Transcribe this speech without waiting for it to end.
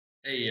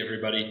Hey,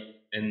 everybody.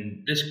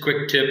 And this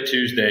quick tip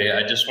Tuesday,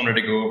 I just wanted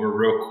to go over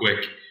real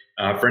quick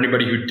for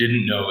anybody who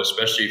didn't know,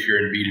 especially if you're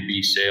in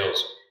B2B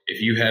sales.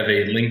 If you have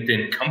a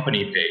LinkedIn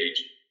company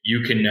page,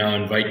 you can now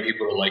invite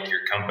people to like your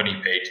company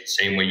page the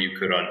same way you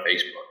could on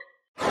Facebook.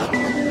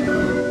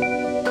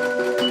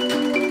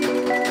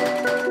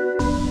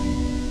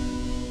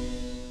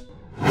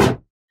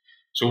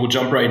 So we'll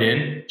jump right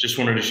in. Just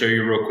wanted to show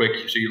you real quick.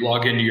 So you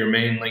log into your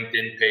main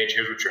LinkedIn page.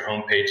 Here's what your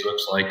home page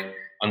looks like.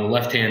 On the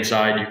left-hand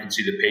side, you can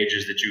see the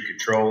pages that you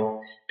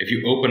control. If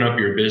you open up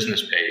your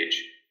business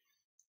page,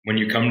 when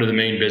you come to the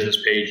main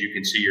business page, you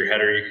can see your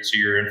header, you can see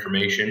your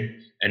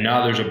information. And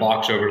now there's a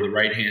box over the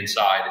right-hand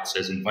side. It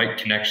says invite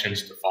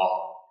connections to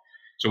follow.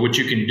 So what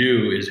you can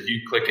do is if you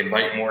click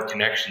invite more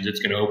connections, it's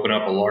going to open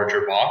up a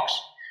larger box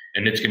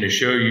and it's going to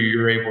show you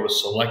you're able to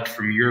select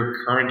from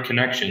your current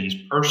connections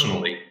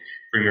personally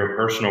from your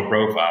personal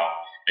profile,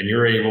 and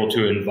you're able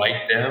to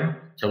invite them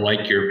to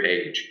like your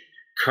page.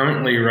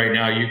 Currently, right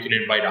now, you can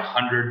invite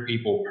 100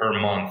 people per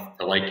month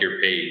to like your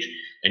page,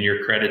 and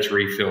your credits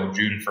refill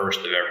June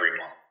 1st of every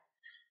month.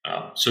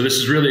 So this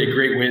is really a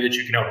great way that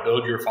you can help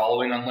build your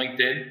following on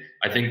LinkedIn.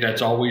 I think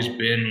that's always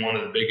been one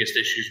of the biggest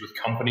issues with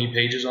company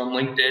pages on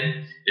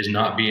LinkedIn is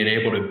not being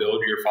able to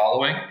build your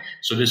following.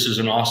 So this is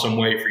an awesome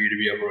way for you to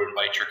be able to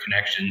invite your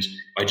connections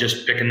by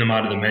just picking them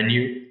out of the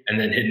menu and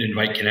then hitting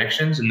invite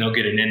connections, and they'll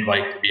get an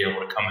invite to be able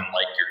to come and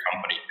like your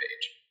company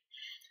page.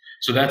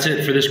 So that's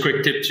it for this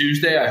quick tip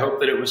Tuesday. I hope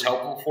that it was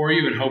helpful for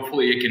you, and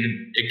hopefully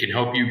it can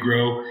help you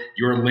grow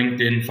your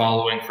LinkedIn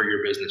following for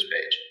your business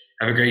page.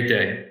 Have a great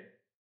day.